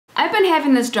I've been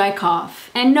having this dry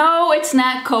cough, and no, it's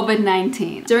not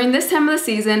COVID-19. During this time of the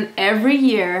season, every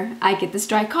year, I get this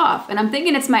dry cough, and I'm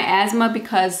thinking it's my asthma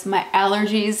because my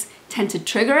allergies tend to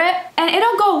trigger it, and it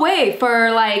don't go away for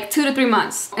like 2 to 3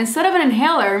 months. Instead of an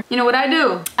inhaler, you know what I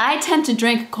do? I tend to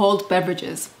drink cold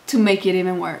beverages to make it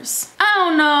even worse. I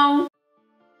don't know.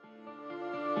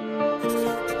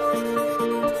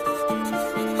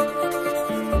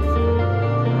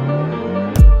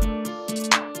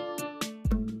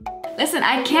 Listen,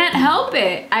 I can't help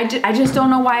it. I just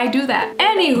don't know why I do that.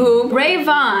 Anywho,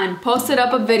 RAVON posted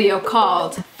up a video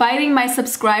called Fighting My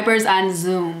Subscribers on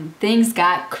Zoom. Things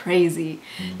got crazy.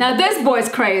 Now this boy's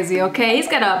crazy, okay? He's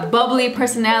got a bubbly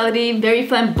personality, very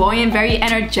flamboyant, very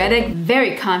energetic,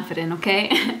 very confident, okay?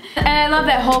 And I love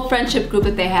that whole friendship group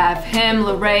that they have. Him,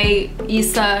 Lorraine,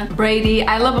 Issa, Brady,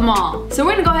 I love them all. So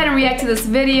we're gonna go ahead and react to this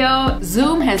video.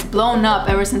 Zoom has blown up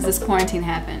ever since this quarantine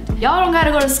happened. Y'all don't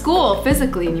gotta go to school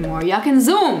physically anymore. Y'all can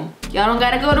Zoom. Y'all don't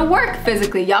gotta go to work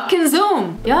physically. Y'all can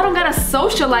Zoom. Y'all don't gotta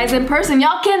socialize in person.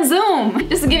 Y'all can Zoom.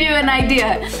 Just to give you an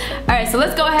idea. All right, so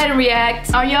let's go ahead and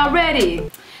react. Are y'all ready?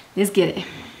 Let's get it.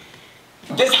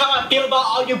 This is how I feel about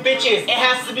all you bitches. It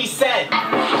has to be said.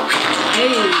 Hey,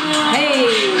 hey,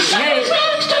 hey.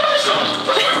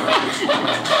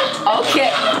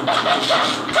 Okay.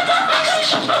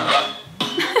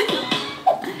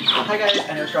 Hi guys,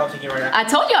 I know what you're all thinking right now. I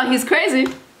told y'all he's crazy.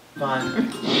 Fun.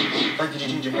 Like, did you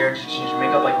change your hair? Did you change your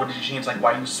makeup? Like, what did you change? Like,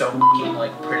 why are you so fucking,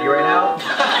 like, pretty right now?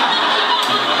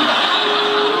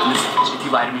 Listen, if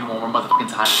you lie to me one more motherfucking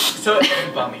time. So, if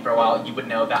you followed me for a while, you would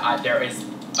know that there is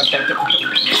a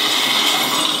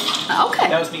Okay.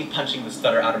 That was me punching the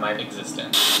stutter out of my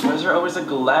existence. Those are always a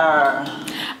glare.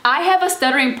 I have a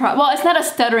stuttering problem. Well, it's not a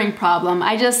stuttering problem.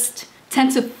 I just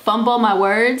tend to fumble my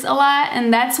words a lot,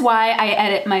 and that's why I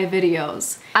edit my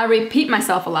videos. I repeat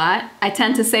myself a lot. I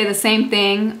tend to say the same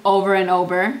thing over and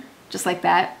over, just like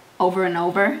that, over and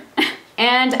over.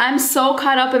 And I'm so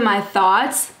caught up in my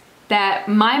thoughts that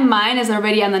my mind is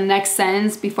already on the next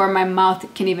sentence before my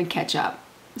mouth can even catch up.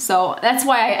 So that's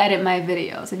why I edit my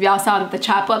videos. If y'all saw the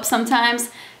chop up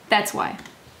sometimes, that's why.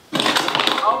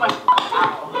 Oh my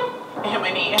god. I hit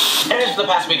my knee. And just the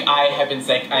past week I have been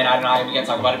sick, and I don't know, I can't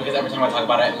talk about it because every time I talk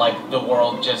about it, like, the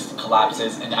world just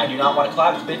collapses, and I do not want to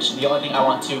collapse, bitch. The only thing I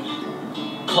want to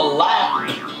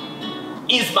collapse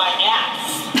is my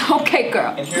ass. Okay,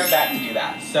 girl. And here I'm back to do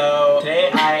that. So today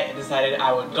I decided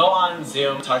I would go on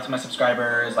Zoom, talk to my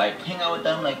subscribers, like, hang out with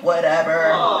them, like,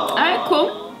 whatever. Alright,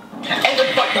 cool. And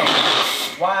then fuck them.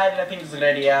 Why did I think this was a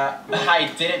good idea?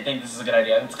 I didn't think this is a good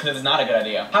idea. It's because it's not a good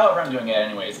idea. However, I'm doing it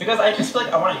anyways. Because I just feel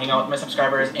like I want to hang out with my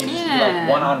subscribers and just be like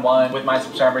one-on-one with my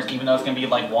subscribers, even though it's going to be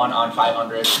like 1 on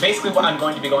 500. Basically, what I'm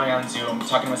going to be going on Zoom,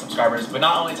 talking to my subscribers, but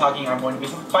not only talking, I'm going to be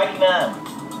fighting them.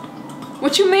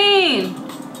 What you mean?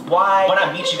 Why? When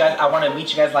I meet you guys, I want to meet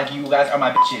you guys like you guys are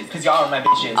my bitches. Because y'all are my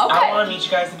bitches. Okay. I want to meet you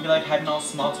guys and be like having all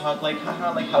small talk, like,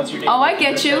 haha, like, how's your day? Oh, I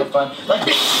get you. So fun. Like,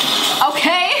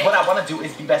 okay. What I want to do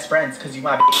is be best friends because you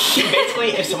my bitch.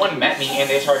 Basically, if someone met me and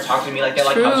they started talking to me like, they're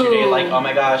like, how's your day? Like, oh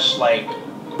my gosh, like.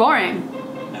 Boring.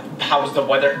 How's the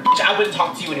weather? Bitch, I wouldn't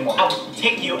talk to you anymore. I would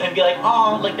take you and be like,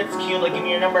 oh, like, that's cute. Like, give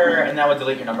me your number. And then I would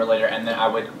delete your number later and then I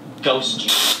would ghost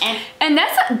you. And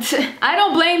that's, I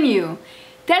don't blame you.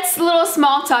 That's little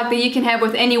small talk that you can have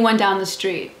with anyone down the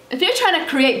street. If you're trying to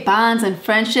create bonds and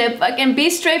friendship, fucking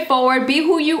be straightforward, be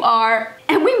who you are,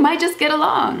 and we might just get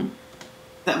along.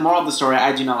 The moral of the story,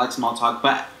 I do not like small talk,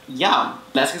 but yeah,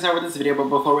 let's get started with this video. But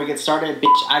before we get started,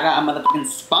 bitch, I got a motherfucking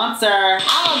sponsor. I'm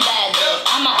a bad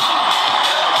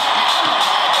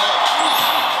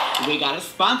bitch. We got a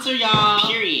sponsor, y'all.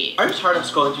 Period. I'm tired of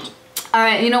scrolling through. All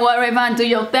right, you know what, RAVON, do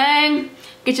your thing.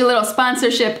 Get your little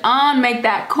sponsorship on, make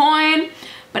that coin.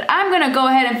 But I'm gonna go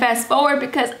ahead and fast forward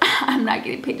because I'm not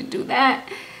getting paid to do that.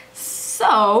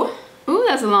 So, ooh,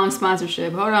 that's a long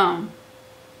sponsorship. Hold on.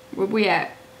 Where we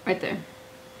at? Right there.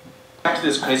 Back to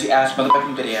this crazy ass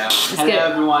motherfucking video. Hello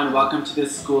everyone, welcome to the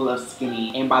School of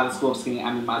Skinny. And by the School of Skinny,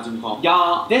 I mean my Zoom call.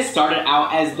 Y'all, this started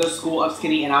out as the School of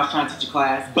Skinny and I was trying to teach a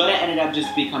class, but it ended up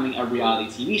just becoming a reality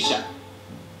TV show.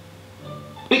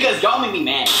 Because y'all make me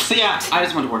mad. So yeah, I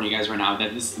just want to warn you guys right now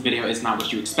that this video is not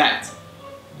what you expect.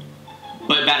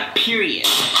 But about a period.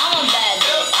 I'm a bad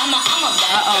bitch. I'm a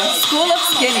bad bitch. School of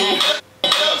Skinny.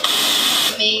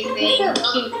 Amazing,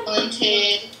 cute,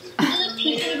 talented. Can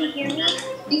you hear me?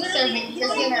 You serving for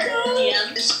dinner.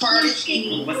 Yeah, this part is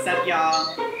skinny. What's up,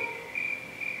 y'all?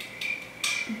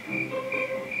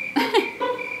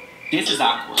 This is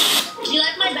awkward. Do you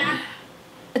like my back?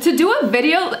 To do a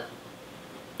video,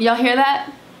 y'all hear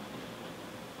that?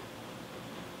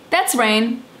 That's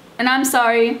rain. And I'm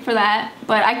sorry for that,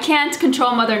 but I can't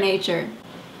control Mother Nature.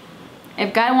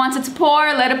 If God wants it to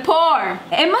pour, let it pour.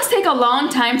 It must take a long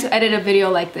time to edit a video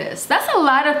like this. That's a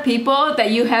lot of people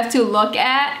that you have to look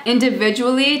at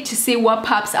individually to see what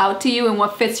pops out to you and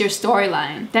what fits your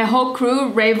storyline. That whole crew,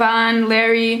 RAVON,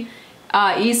 Larry,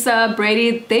 Issa,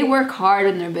 Brady, they work hard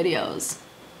in their videos.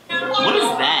 What is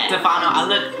that? Stefano, I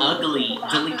look ugly.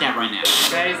 Delete that right now.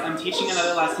 Guys, I'm teaching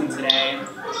another lesson today.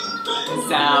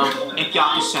 So, if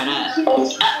y'all can shut up.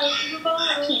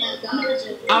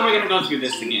 Oh, we're gonna go through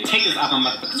this again. Take this off my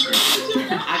motherfucking screen.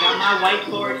 I got my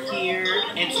whiteboard here,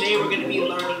 and today we're gonna be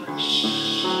learning.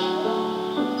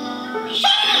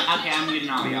 Okay, I'm muting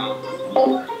all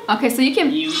y'all. Okay, so you can.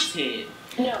 Muted.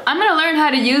 I'm gonna learn how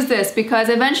to use this because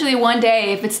eventually one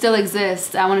day, if it still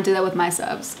exists, I want to do that with my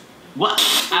subs. What?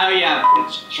 Oh yeah,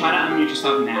 try to unmute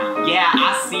yourself now. Yeah,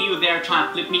 I see you there trying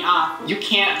to flip me off. You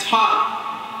can't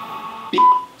talk,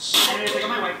 bitch. Anyways, I got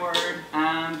my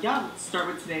whiteboard. Y'all, let's start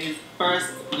with today's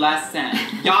first lesson.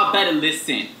 Y'all better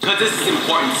listen, cause this is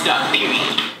important stuff, baby.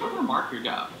 Where'd my marker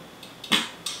go?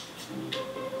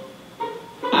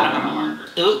 I don't have my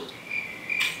marker. Oop.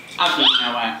 Okay, you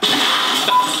know what?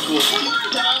 School.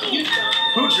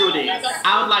 Who drew this?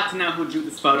 I would like to know who drew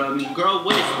this photo of me. Girl,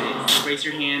 what is this? Raise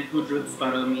your hand. Who drew this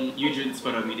photo of me? You drew this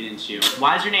photo of me, didn't you?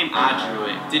 Why is your name I drew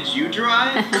it? Did you draw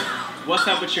it? What's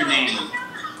up with your name?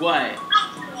 What?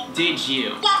 Did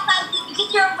you?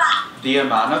 The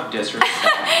amount of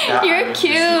disrespect. You're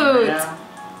cute.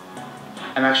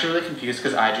 I'm actually really confused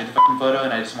because I drew the fucking photo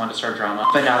and I just wanted to start drama.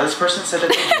 But now this person said that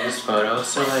they drew this photo,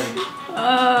 so like,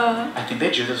 I think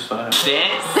they drew this photo.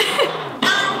 This?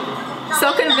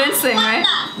 So convincing, right?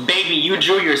 Baby, you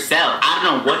drew yourself. I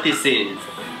don't know what this is.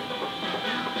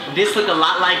 This look a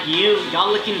lot like you.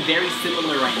 Y'all looking very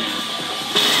similar right now.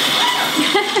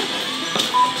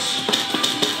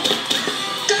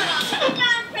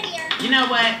 You know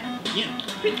what?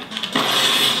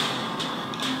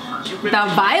 The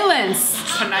violence.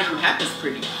 So now you have this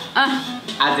pretty.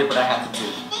 I did what I had to do.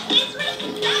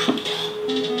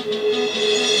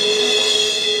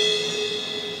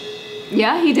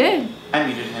 Yeah, he did. I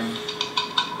muted him.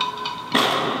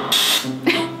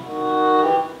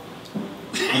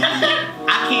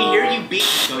 I can't hear you,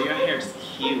 bitch. Yo, your hair's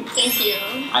cute. Thank you.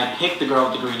 I picked the girl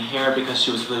with the green hair because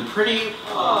she was really pretty,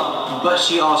 but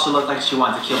she also looked like she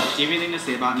wanted to kill me. Do you have anything to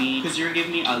say about me? Because you're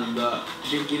giving me a look.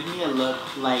 You're giving me a look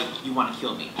like you want to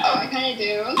kill me. Oh, I kind of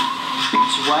do.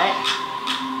 Bitch, what?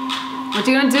 What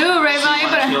you gonna do, RAVON? She You want to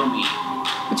better. kill me.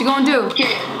 What you gonna do?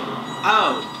 Here.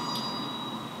 Oh.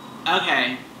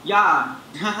 Okay. Yeah.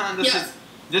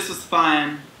 This was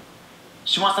fun.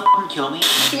 She wants to fucking kill me?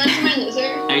 You want to see my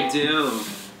lizard? I do.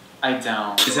 I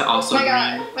don't. Is it also Oh my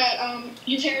green? god, but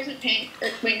his hair isn't pink.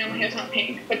 Or, wait, no, my hair's not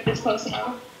pink, but it's close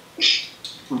enough.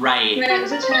 Right. My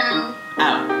nose is brown.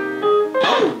 Oh.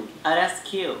 Oh, that's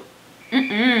cute. What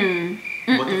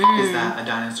the fuck is that? A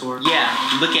dinosaur?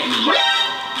 Yeah, look at me.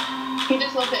 He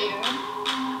just looked at you.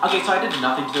 Okay, so I did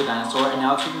nothing to the dinosaur, and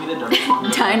now it's giving me the dirty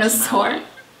Dinosaur.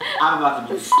 I'm about to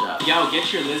do this stuff. Yo,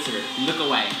 get your lizard. Look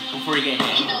away before you get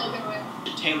hit. No, look away.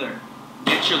 Taylor,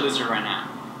 get your lizard right now.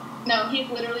 No, he's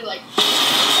literally like.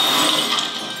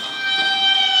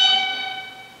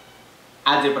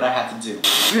 I did what I had to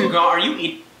do. Girl, are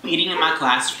you eating in my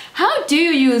class? How do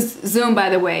you use Zoom, by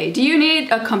the way? Do you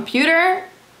need a computer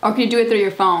or can you do it through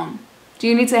your phone? Do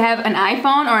you need to have an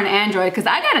iPhone or an Android? Because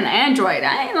I got an Android.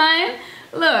 I ain't lying.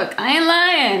 Look, I ain't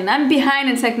lying. I'm behind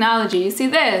in technology. You see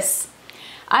this?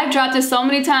 I've dropped it so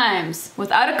many times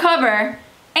without a cover.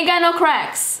 Ain't got no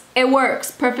cracks. It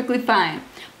works perfectly fine.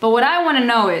 But what I want to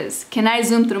know is, can I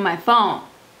Zoom through my phone?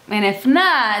 And if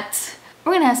not,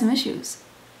 we're gonna have some issues.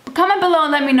 But comment below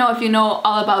and let me know if you know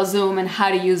all about Zoom and how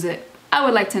to use it. I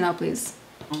would like to know, please.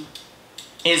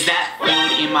 Is that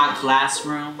food in my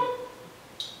classroom?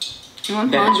 I'm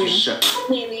That hungry. just shook.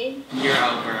 Maybe. You're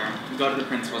over. Go to the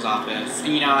principal's office.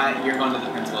 And you know what? You're going to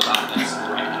the principal's office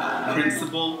right now.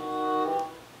 Principal?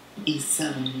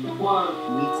 Issa, we need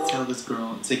to tell this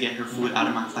girl to get her food out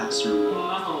of my classroom.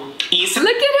 Issa?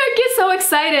 Look at her get so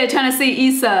excited trying to see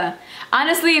Issa.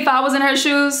 Honestly, if I was in her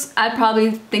shoes, I'd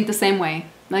probably think the same way.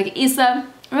 Like, Issa,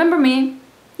 remember me?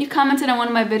 You commented on one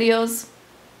of my videos.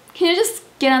 Can you just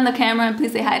get on the camera and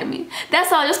please say hi to me?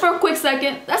 That's all, just for a quick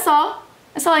second. That's all.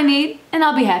 That's all I need, and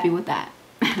I'll be happy with that.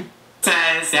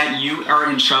 Says that you are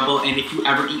in trouble, and if you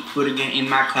ever eat food again in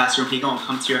my classroom, he gonna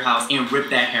come to your house and rip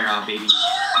that hair out, baby.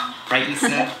 Right, he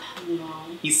said? No.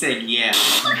 He said, yeah.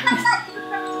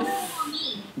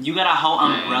 You got a whole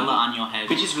umbrella on your head.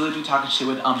 Bitches really do talking shit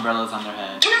with umbrellas on their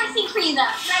head. Can I sing for you though?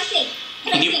 Can I sing?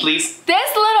 Can you please?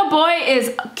 This little boy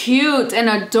is cute and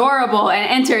adorable and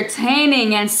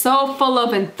entertaining and so full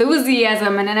of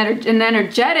enthusiasm and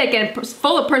energetic and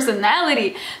full of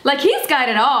personality. Like, he's got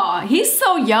it all. He's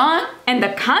so young, and the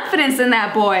confidence in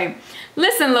that boy.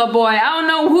 Listen, little boy, I don't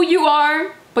know who you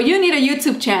are, but you need a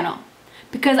YouTube channel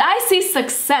because I see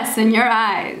success in your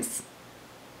eyes.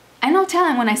 I know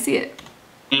talent when I see it.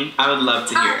 I would love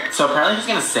to hear it. So apparently he's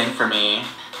gonna sing for me.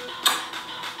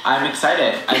 I'm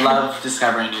excited. I love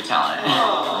discovering new talent.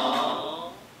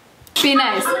 Be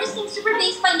nice. I'm gonna sing Super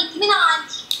Bass by Nicki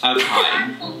Minaj.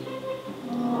 Okay.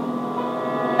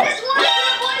 This one, the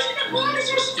boys with the boys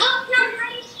are stuck. Now,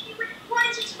 nice. With the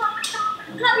boys are stuck.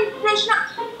 Love you, please not.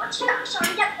 What's not?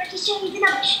 Sorry, that part is showing the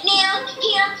number. Now,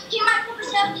 here, my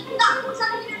focus now. Not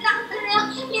something,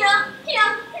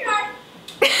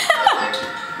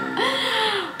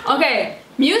 Okay,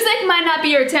 music might not be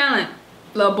your talent,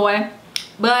 little boy,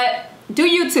 but do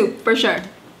YouTube for sure.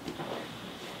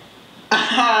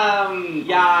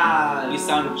 Yeah. You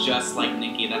sound just like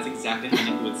Nicki. That's exactly how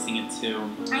Nicki would sing it too.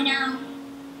 I know.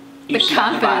 The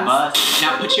confidence.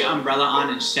 Now put your umbrella on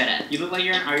and shut it. You look like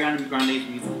you're in Ariana Grande's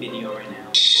music video right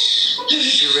now.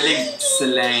 You're really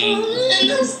slaying.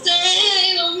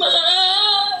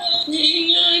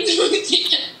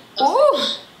 Ooh.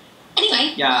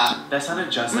 Anyway. Yeah, that sounded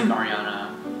just like Ariana.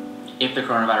 If the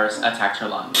coronavirus attacked her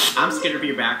lungs. I'm scared of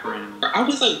your background. I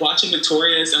was like watching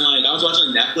Victorious and like I was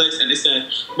watching Netflix and it said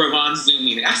Ravon's Zoom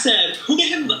meeting. I said, who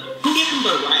gave him the right?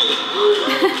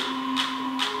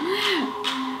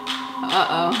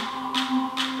 Uh-oh.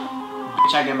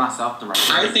 Which I give myself the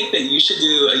right. I think that you should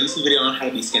do a YouTube video on how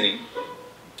to be skinny.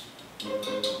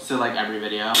 So like every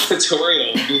video.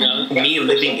 Tutorial, you know? Me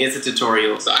living is a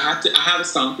tutorial. So I have a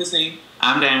song to sing.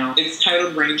 I'm down. It's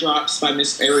titled Raindrops by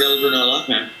Miss Ariella Granola.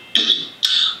 Man.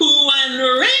 When the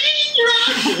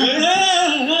raindrops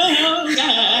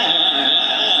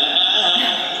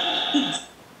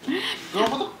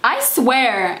I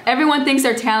swear, everyone thinks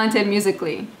they're talented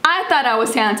musically. I thought I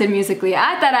was talented musically.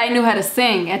 I thought I knew how to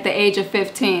sing at the age of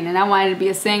 15 and I wanted to be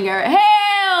a singer.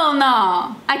 Hell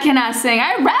no! I cannot sing.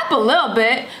 I rap a little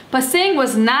bit, but sing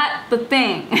was not the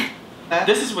thing.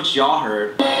 This is what y'all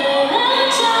heard.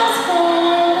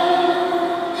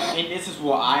 And this is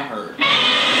what I heard.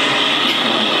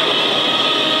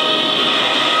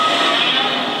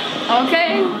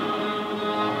 Okay.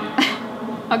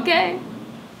 Okay.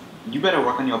 You better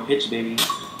work on your pitch, baby.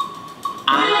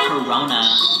 I'm Corona.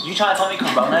 You trying to tell me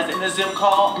Corona's in the Zoom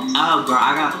call? Oh, girl,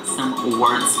 I got some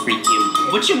words for you.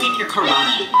 What you mean you're Corona?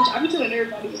 I be telling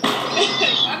everybody.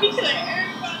 I be telling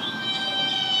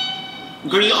everybody.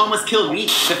 Girl, you almost killed me.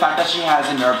 The fact that she has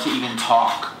the nerve to even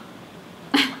talk.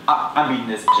 I'm beating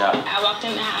this bitch up. I walked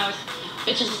in the house.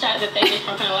 Bitches decided that they just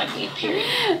weren't gonna like me, period.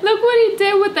 Look what he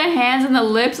did with the hands and the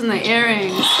lips and the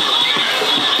earrings.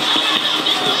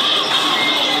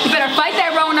 You better fight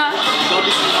that Rona.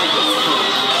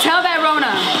 Tell that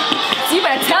Rona. You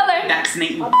better tell her.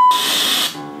 Vaccinate you. I'm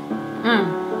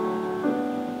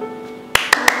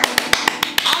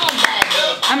a bad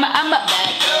bitch. I'm a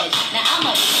bad bitch. Now I'm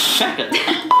a Becca.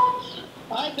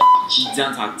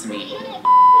 Don't talk to me.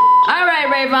 All right,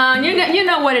 RAVON, you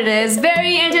know what it is.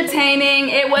 Very entertaining.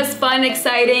 It was fun,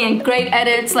 exciting, and great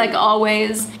edits like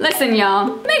always. Listen,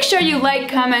 y'all, make sure you like,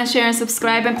 comment, share, and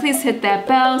subscribe, and please hit that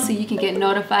bell so you can get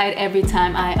notified every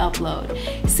time I upload.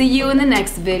 See you in the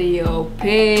next video.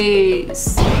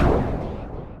 Peace.